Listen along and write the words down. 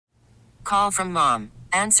call from mom.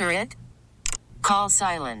 Answer it. Call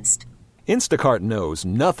silenced. Instacart knows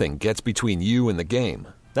nothing gets between you and the game.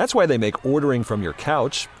 That's why they make ordering from your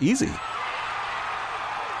couch easy.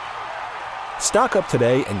 Stock up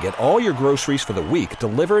today and get all your groceries for the week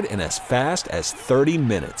delivered in as fast as 30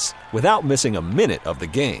 minutes without missing a minute of the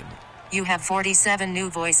game. You have 47 new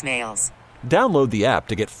voicemails. Download the app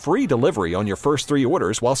to get free delivery on your first 3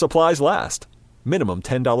 orders while supplies last. Minimum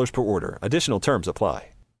 $10 per order. Additional terms apply.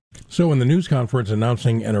 So in the news conference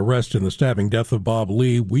announcing an arrest in the stabbing death of Bob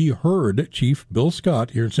Lee, we heard Chief Bill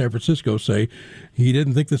Scott here in San Francisco say he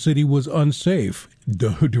didn't think the city was unsafe.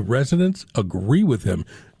 Do residents agree with him?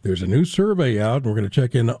 There's a new survey out, and we're going to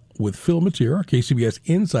check in with Phil Matier, our KCBS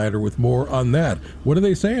Insider, with more on that. What are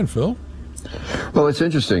they saying, Phil? Well, it's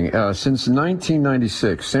interesting. Since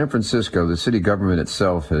 1996, San Francisco, the city government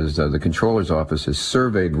itself, has the controller's office has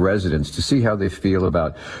surveyed residents to see how they feel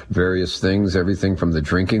about various things, everything from the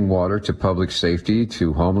drinking water to public safety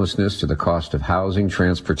to homelessness to the cost of housing,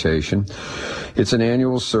 transportation. It's an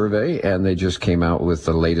annual survey, and they just came out with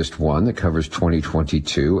the latest one that covers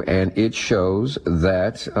 2022, and it shows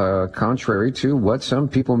that, contrary to what some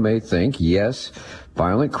people may think, yes,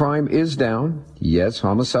 violent crime is down. Yes,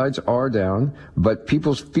 homicides are down, but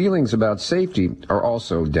people's feelings about safety are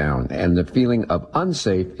also down, and the feeling of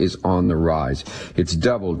unsafe is on the rise. It's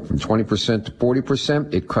doubled from 20% to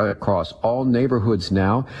 40%. It cut across all neighborhoods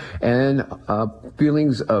now, and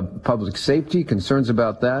feelings of public safety, concerns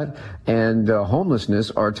about that, and homelessness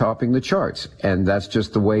are topping the charts, and that's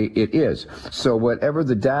just the way it is. So whatever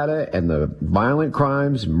the data and the violent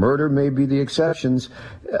crimes, murder may be the exceptions,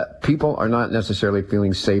 people are not necessarily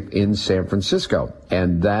feeling safe in San Francisco.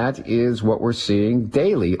 And that is what we're seeing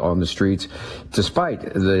daily on the streets, despite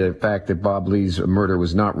the fact that Bob Lee's murder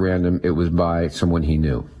was not random. It was by someone he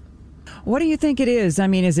knew. What do you think it is? I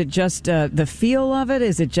mean, is it just the feel of it?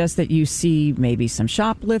 Is it just that you see maybe some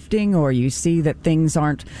shoplifting, or you see that things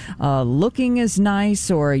aren't looking as nice,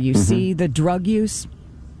 or you see the drug use?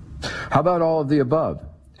 How about all of the above?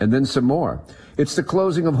 And then some more. It's the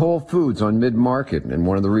closing of Whole Foods on mid-market, and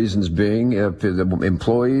one of the reasons being the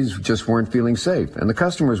employees just weren't feeling safe, and the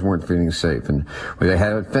customers weren't feeling safe, and they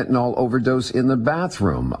had a fentanyl overdose in the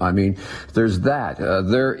bathroom. I mean, there's that.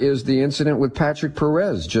 There is the incident with Patrick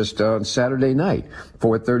Perez just on Saturday night,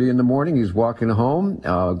 4:30 in the morning. He's walking home,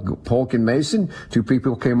 Polk and Mason. 2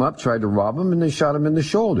 people came up, tried to rob him, and they shot him in the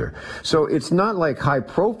shoulder. So it's not like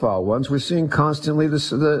high-profile ones. We're seeing constantly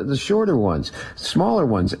the shorter ones, smaller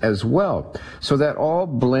ones as well. So that all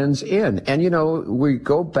blends in. And, you know, we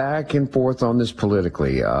go back and forth on this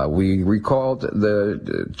politically. We recalled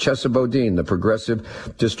the Chesa Boudin, the progressive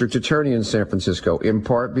district attorney in San Francisco, in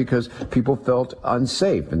part because people felt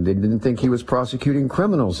unsafe and they didn't think he was prosecuting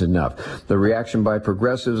criminals enough. The reaction by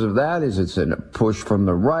progressives of that is it's a push from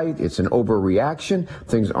the right. It's an overreaction.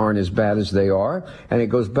 Things aren't as bad as they are. And it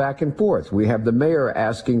goes back and forth. We have the mayor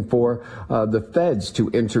asking for the feds to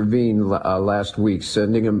intervene last week,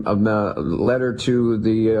 sending a letter to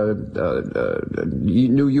the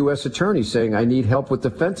new U.S. attorney saying, I need help with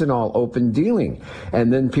the fentanyl open dealing.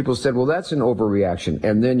 And then people said, well, that's an overreaction.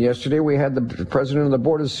 And then yesterday we had the president of the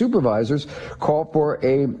Board of Supervisors call for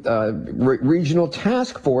a regional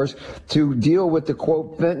task force to deal with the,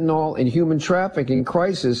 quote, fentanyl and human trafficking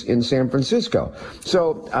crisis in San Francisco.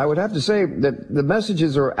 So I would have to say that the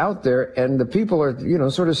messages are out there and the people are, you know,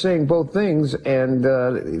 sort of saying both things.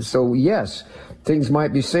 And so, yes, things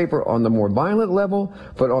might be safer on the more violent level,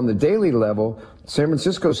 but on the daily level, San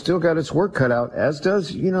Francisco's still got its work cut out, as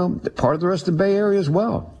does, you know, part of the rest of the Bay Area as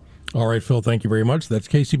well. All right, Phil, thank you very much. That's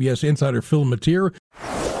KCBS Insider Phil Matier.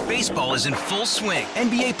 Baseball is in full swing.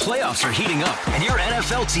 NBA playoffs are heating up, and your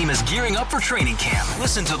NFL team is gearing up for training camp.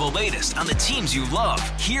 Listen to the latest on the teams you love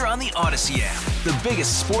here on the Odyssey app. The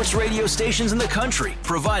biggest sports radio stations in the country,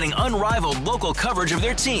 providing unrivaled local coverage of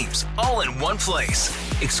their teams, all in one place.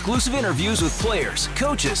 Exclusive interviews with players,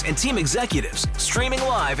 coaches, and team executives, streaming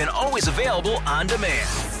live and always available on demand.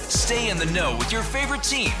 Stay in the know with your favorite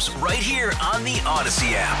teams right here on the Odyssey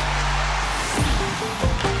app.